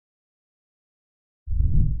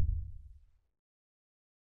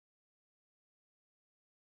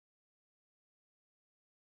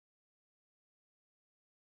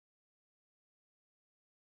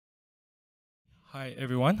Hi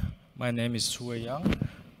everyone, my name is Chu Yang,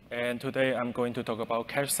 and today I'm going to talk about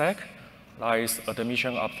CacheSack, that is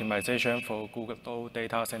admission optimization for Google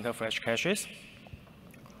Data Center flash caches.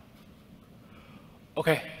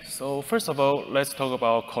 Okay, so first of all, let's talk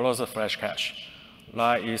about Colossus Flash Cache.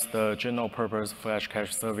 That is the general purpose flash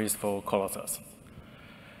cache service for Colossus.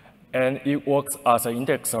 And it works as an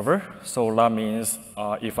index server, so that means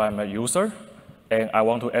if I'm a user and I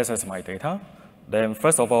want to access my data, then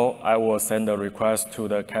first of all, I will send a request to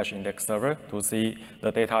the cache index server to see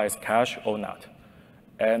the data is cache or not.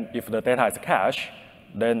 And if the data is cache,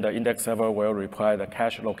 then the index server will reply the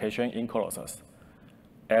cache location in Colossus.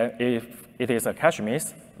 And if it is a cache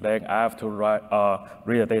miss, then I have to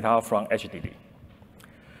read the data from HDD.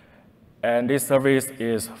 And this service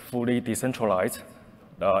is fully decentralized.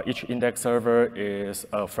 Each index server is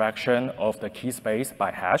a fraction of the key space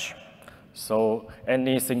by hash. So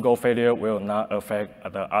any single failure will not affect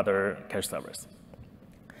the other cache servers.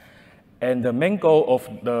 And the main goal of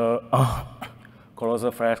the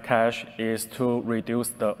Colossus Flash Cache is to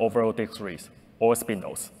reduce the overall disk reads or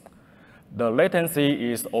spindles. The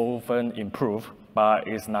latency is often improved, but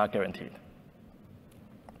it's not guaranteed.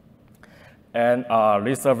 And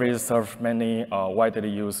this service serves many widely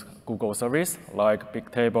used Google services like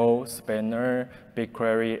Bigtable, Spanner,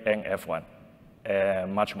 BigQuery, and F1,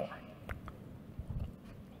 and much more.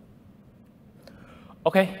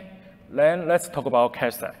 Okay, then let's talk about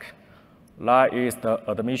CacheSack. That is the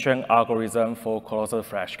admission algorithm for Colossus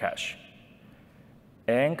Flash Cache.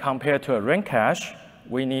 And compared to a rank cache,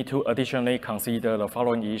 we need to additionally consider the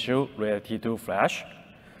following issue related to Flash.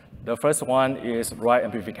 The first one is write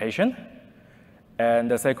amplification, and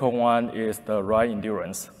the second one is the write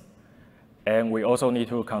endurance. And we also need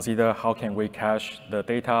to consider how can we cache the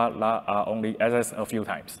data that are only accessed a few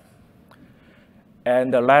times.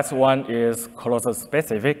 And the last one is Colossus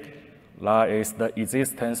specific, that is the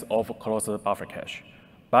existence of Colossus buffer cache.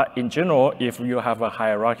 But in general, if you have a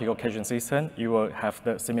hierarchical caching system, you will have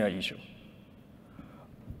the similar issue.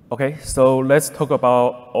 Okay, so let's talk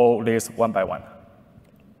about all this one by one.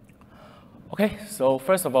 Okay, so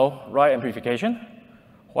first of all, write amplification.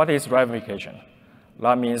 What is write amplification?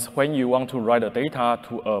 That means when you want to write the data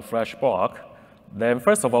to a flash block, then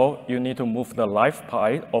first of all, you need to move the live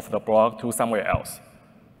part of the block to somewhere else.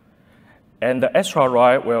 And the extra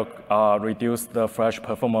write will reduce the flash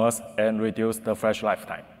performance and reduce the flash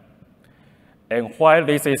lifetime. And why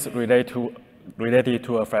this is related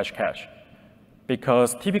to a flash cache?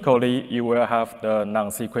 Because typically, you will have the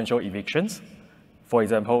non-sequential evictions. For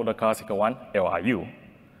example, the classical one, LRU.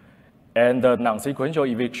 And the non-sequential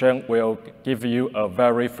eviction will give you a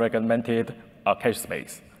very fragmented cache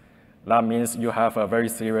space. That means you have a very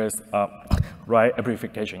serious write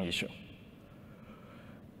amplification issue.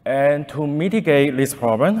 And to mitigate this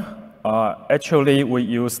problem, actually we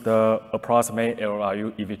use the approximate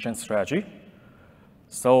LRU eviction strategy.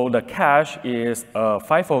 So the cache is a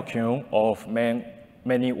FIFO queue of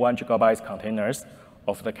many 1 GB containers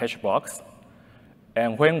of the cache blocks.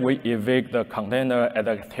 And when we evict the container at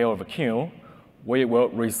the tail of the queue, we will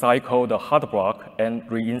recycle the hard block and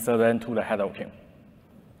reinsert them to the head of the queue.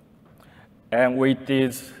 And we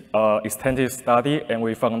did extensive study, and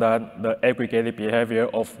we found that the aggregated behavior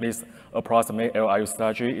of this approximate LRU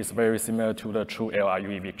strategy is very similar to the true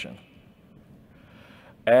LRU eviction.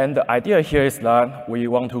 And the idea here is that we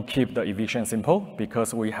want to keep the eviction simple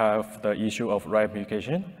because we have the issue of write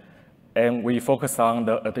amplification, and we focus on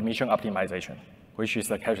the admission optimization, which is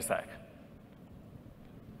the CacheSack.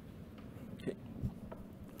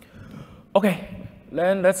 Okay,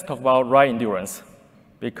 then let's talk about write endurance.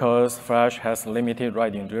 Because Flash has limited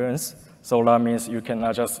write endurance, so that means you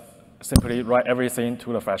cannot just simply write everything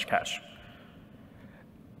to the Flash cache.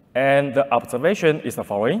 And the observation is the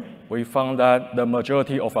following. We found that the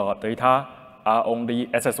majority of our data are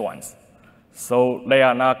only SS1s, so they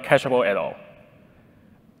are not cacheable at all.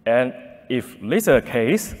 And if this is the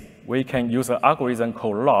case, we can use an algorithm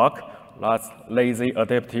called LARC, that's Lazy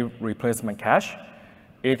Adaptive Replacement Cache.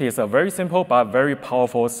 It is a very simple but very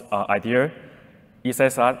powerful idea. It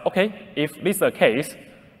says that, okay, if this is the case,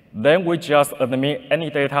 then we just admit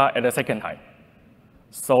any data at the second time.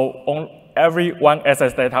 So on every one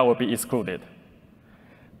SS data will be excluded.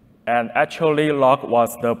 And actually, LARC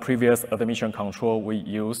was the previous admission control we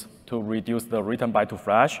used to reduce the return byte to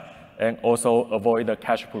Flash and also avoid the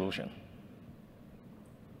cache pollution.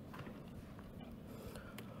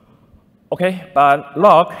 Okay, but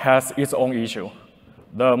LARC has its own issue.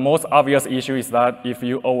 The most obvious issue is that if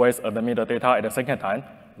you always admit the data at the second time,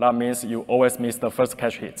 that means you always miss the first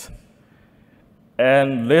cache hit.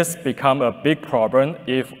 And this becomes a big problem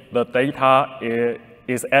if the data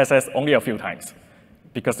is accessed only a few times.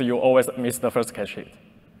 because you always miss the first cache hit.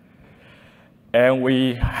 And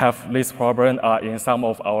we have this problem in some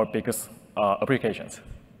of our biggest applications.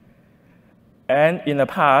 And in the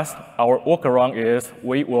past, our workaround is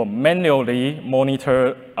we will manually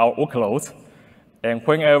monitor our workloads. And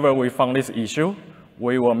whenever we found this issue,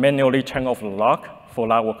 we will manually turn off the LARC for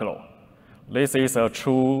that workload. This is a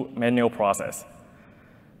true manual process.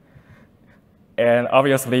 And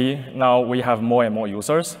obviously, now we have more and more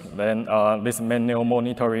users, then this manual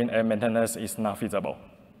monitoring and maintenance is not feasible.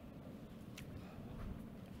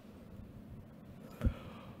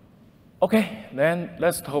 Okay, then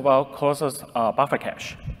let's talk about Colossus buffer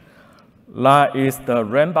cache. That is the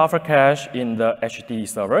RAM buffer cache in the HDD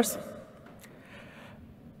servers.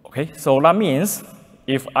 Okay, so that means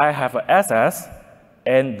if I have an SS,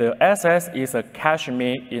 and the SS is a cache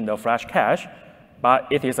miss in the flash cache, but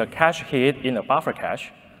it is a cache hit in the buffer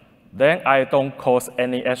cache, then I don't cause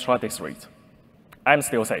any extra disk read. I'm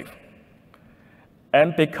still safe.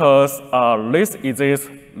 And because this exists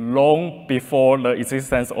long before the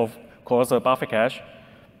existence of Colossus buffer cache,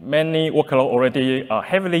 many workloads already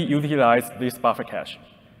heavily utilize this buffer cache.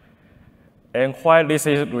 And why this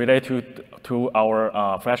is related to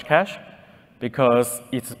our flash cache? Because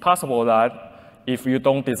it's possible that if you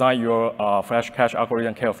don't design your flash cache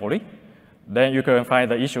algorithm carefully, then you can find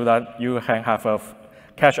the issue that you can have a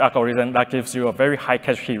cache algorithm that gives you a very high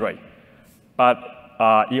cache hit rate, but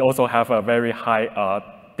it also have a very high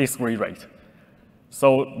disk read rate.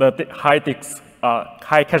 So the high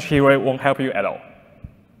cache hit rate won't help you at all.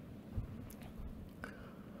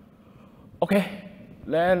 Okay,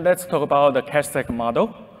 then let's talk about the CacheSack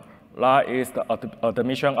model. That is the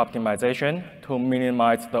admission optimization to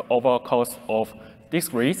minimize the overall cost of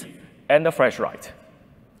disk reads and the flash write.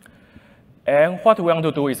 And what we want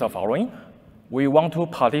to do is the following. We want to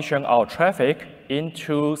partition our traffic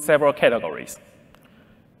into several categories.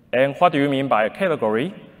 And what do you mean by a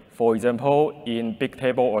category? For example, in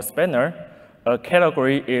Bigtable or Spanner, a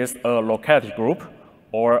category is a locality group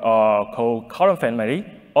or called column family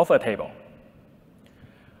of a table.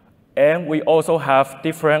 And we also have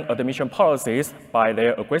different admission policies by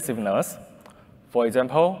their aggressiveness. For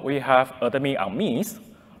example, we have admin on miss,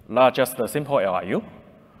 not just a simple LRU.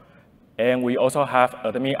 And we also have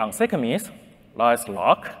admin on second miss, that's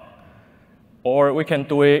LARC. Or we can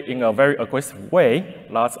do it in a very aggressive way,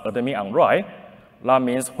 that's admin on write. That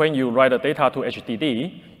means when you write the data to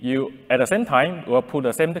HDD, you, at the same time, will put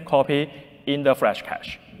the same copy in the flash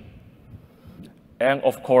cache. And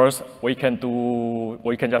of course, we can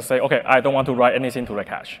just say, okay, I don't want to write anything to the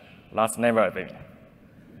cache. That's never a thing.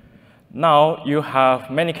 Now you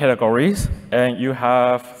have many categories, and you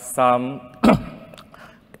have some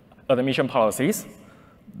admission policies.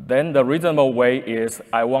 Then the reasonable way is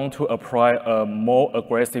I want to apply a more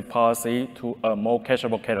aggressive policy to a more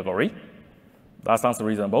cacheable category. That sounds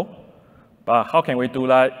reasonable. But how can we do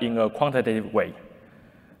that in a quantitative way?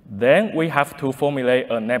 Then we have to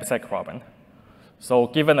formulate a knapsack problem. So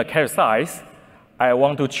given the cache size, I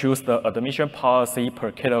want to choose the admission policy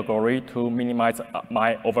per category to minimize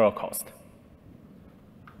my overall cost.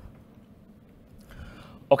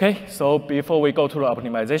 Okay, so before we go to the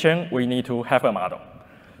optimization, we need to have a model.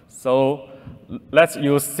 So let's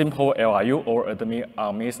use simple LRU or admin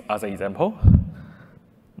on miss as an example.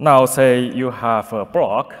 Now say you have a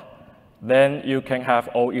block, then you can have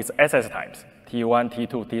all its SS times, T1,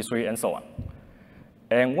 T2, T3, and so on.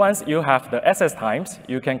 And once you have the SS times,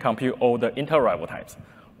 you can compute all the interarrival times,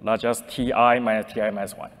 not just Ti minus Ti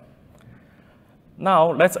minus 1.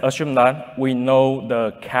 Now, let's assume that we know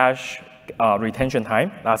the cache retention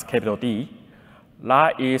time, that's capital D.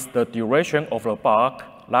 That is the duration of the block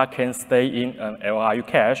that can stay in an LRU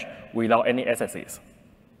cache without any SSEs.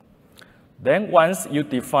 Then once you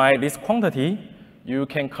define this quantity, you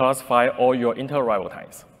can classify all your interarrival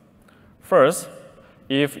times. First,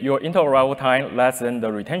 if your interarrival time less than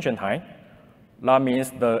the retention time, that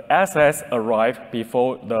means the SS arrived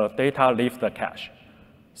before the data leaves the cache.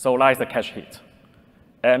 So that is the cache hit.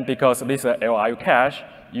 And because this is an LRU cache,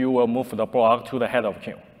 you will move the block to the head of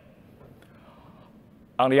queue.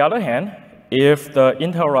 On the other hand, if the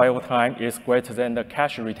interarrival time is greater than the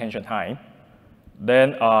cache retention time,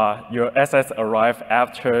 then your SS arrive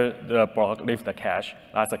after the block leaves the cache.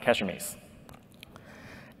 That's a cache miss.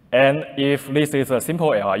 And if this is a simple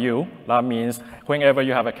LRU, that means whenever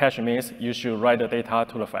you have a cache miss, you should write the data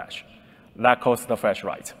to the flash. That causes the flash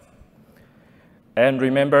write. And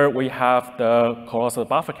remember, we have the Colossus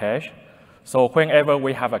buffer cache. So whenever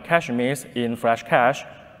we have a cache miss in flash cache,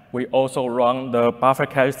 we also run the buffer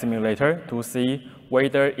cache simulator to see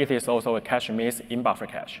whether it is also a cache miss in buffer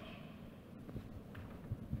cache.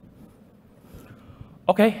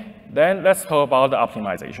 Okay, then let's talk about the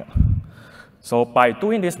optimization. So by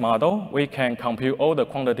doing this model, we can compute all the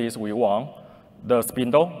quantities we want, the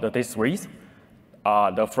spindle, the disk width,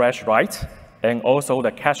 the flash write, and also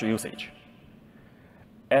the cache usage.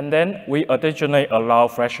 And then we additionally allow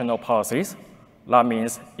fractional policies. That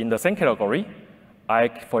means in the same category,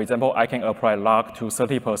 for example, I can apply LARC to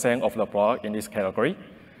 30% of the block in this category,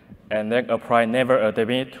 and then apply never a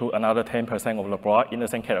limit to another 10% of the block in the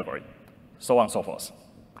same category, so on and so forth.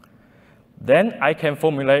 Then I can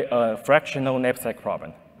formulate a fractional knapsack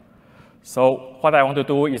problem. So what I want to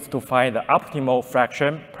do is to find the optimal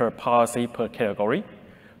fraction per policy per category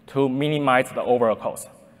to minimize the overall cost.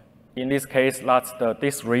 In this case, that's the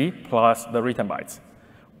disk read plus the written bytes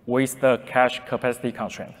with the cache capacity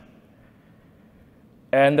constraint.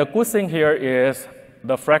 And the good thing here is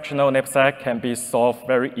the fractional knapsack can be solved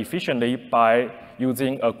very efficiently by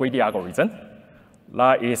using a greedy algorithm.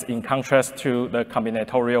 That is in contrast to the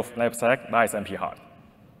combinatorial knapsack that is NP hard.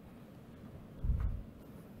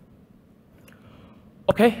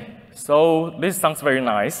 Okay, so this sounds very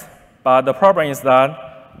nice, but the problem is that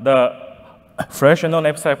the fractional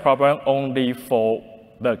knapsack problem only for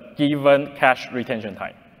the given cache retention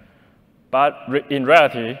time. But in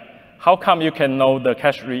reality, how come you can know the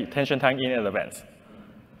cache retention time in advance?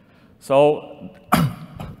 So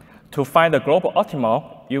to find the global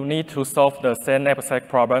optimal, you need to solve the same knapsack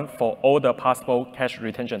problem for all the possible cache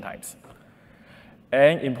retention times.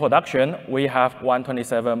 And in production, we have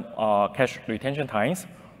 127 cache retention times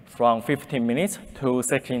from 15 minutes to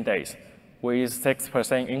 16 days with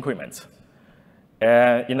 6% increments.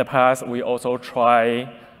 And in the past, we also try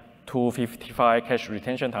 255 cache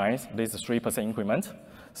retention times. This is 3% increment.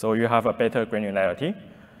 So you have a better granularity.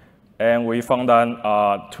 And we found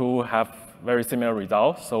that two have very similar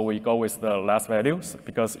results. So we go with the last values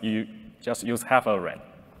because you just use half a RAM.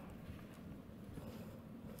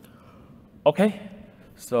 OK,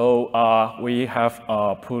 so we have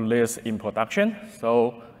put this in production.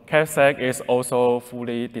 So CacheSack is also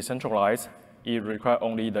fully decentralized. It requires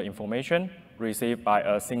only the information received by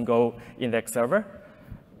a single index server.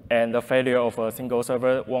 And the failure of a single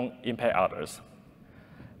server won't impact others.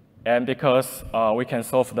 And because we can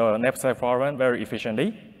solve the knapsack problem very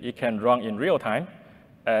efficiently, it can run in real time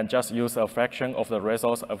and just use a fraction of the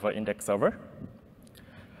resource of an index server.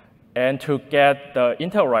 And to get the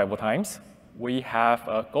inter-arrival times, we have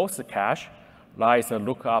a ghost cache, that is a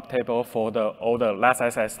lookup table for all the last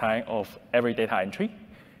access time of every data entry.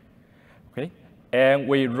 Okay? And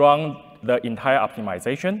we run the entire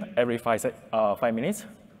optimization every 5 minutes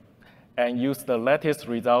and use the latest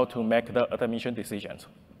result to make the admission decisions.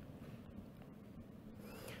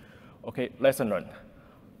 Okay, lesson learned.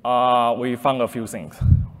 We found a few things.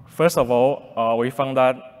 First of all, we found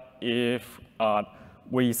that if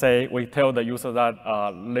we tell the user that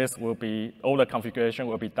all the configuration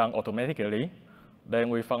will be done automatically, then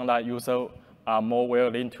we found that users are more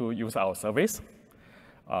willing to use our service.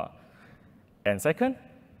 And second,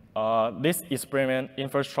 this experiment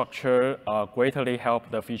infrastructure greatly helped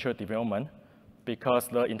the feature development because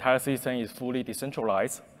the entire system is fully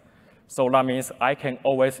decentralized. So that means I can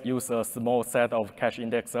always use a small set of cache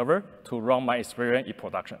index server to run my experiment in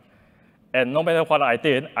production. And no matter what I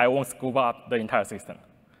did, I won't scoop up the entire system.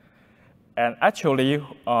 And actually,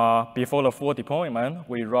 before the full deployment,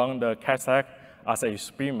 we run the CacheSack as an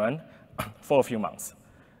experiment for a few months.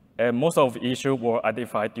 And most of the issues were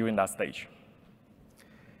identified during that stage.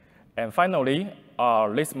 And finally,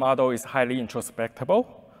 this model is highly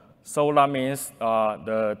introspectable. So that means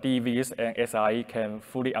the DVs and SRE can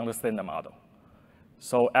fully understand the model.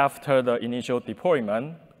 So after the initial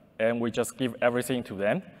deployment, and we just give everything to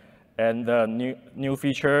them, and the new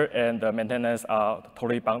feature and the maintenance are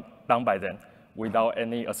totally done by them without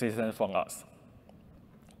any assistance from us.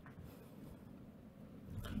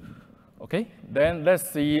 Okay, then let's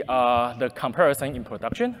see the comparison in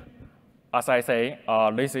production. As I say,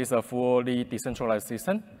 this is a fully decentralized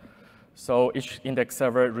system. So each index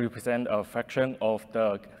server represents a fraction of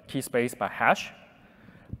the key space by hash.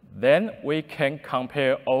 Then we can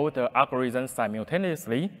compare all the algorithms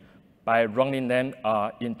simultaneously by running them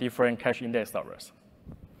in different cache index servers.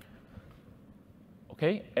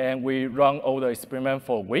 Okay, and we run all the experiments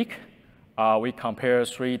for a week. We compare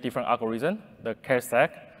 3 different algorithms, the CacheSack,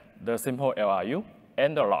 the simple LRU,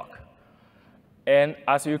 and the LARC. And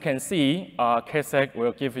as you can see, CacheSack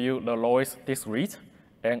will give you the lowest disk read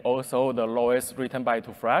and also the lowest written byte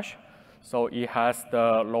to flash. So it has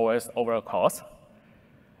the lowest overall cost.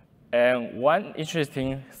 And one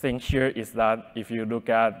interesting thing here is that if you look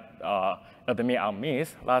at admit on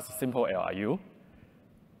miss, that's simple LRU,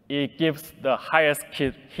 it gives the highest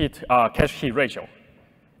cache hit ratio.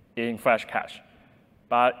 in flash cache,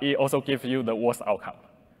 but it also gives you the worst outcome.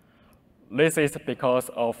 This is because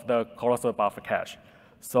of the closed buffer cache.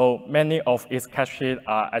 So many of its cache hits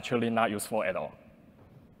are actually not useful at all.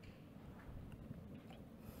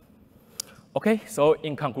 Okay, so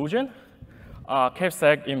in conclusion,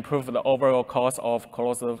 CacheSack improved the overall cost of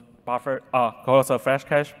closed flash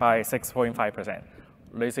cache by 6.5%.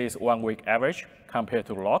 This is 1 week average compared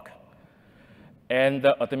to LARC. And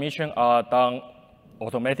the admission are done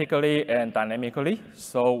automatically and dynamically.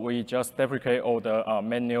 So we just deprecate all the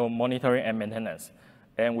manual monitoring and maintenance.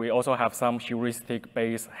 And we also have some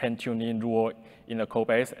heuristic-based hand-tuning rule in the code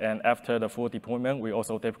base. And after the full deployment, we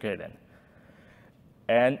also deprecate them.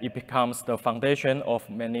 And it becomes the foundation of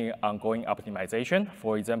many ongoing optimization.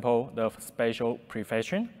 For example, the spatial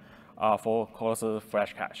prefetching for closed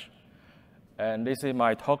flash cache. And this is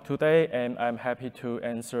my talk today, and I'm happy to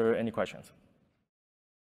answer any questions.